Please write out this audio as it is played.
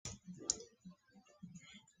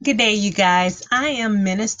Good day, you guys. I am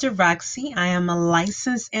Minister Roxy. I am a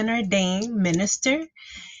licensed and ordained minister,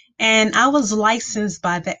 and I was licensed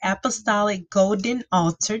by the Apostolic Golden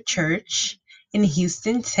Altar Church in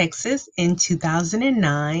Houston, Texas in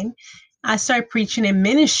 2009. I started preaching in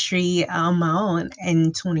ministry on my own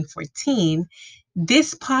in 2014.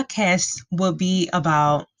 This podcast will be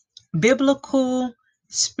about biblical,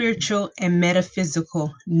 spiritual, and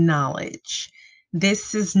metaphysical knowledge.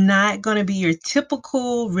 This is not going to be your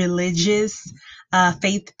typical religious,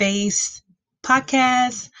 faith based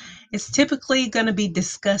podcast. It's typically going to be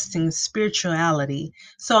discussing spirituality.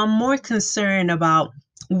 So I'm more concerned about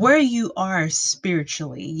where you are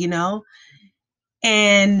spiritually,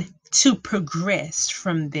 and to progress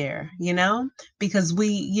from there, because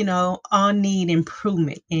we, all need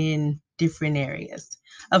improvement in different areas.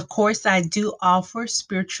 Of course, I do offer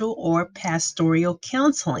spiritual or pastoral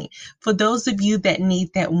counseling for those of you that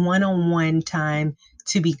need that one on one time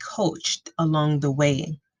to be coached along the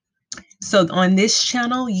way. So, on this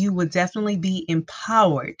channel, you will definitely be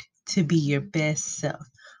empowered to be your best self.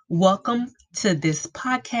 Welcome to this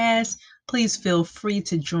podcast. Please feel free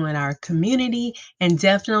to join our community and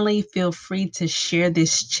definitely feel free to share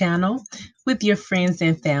this channel with your friends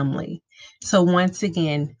and family. So, once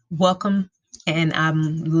again, welcome, and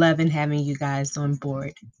I'm loving having you guys on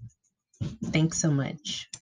board. Thanks so much.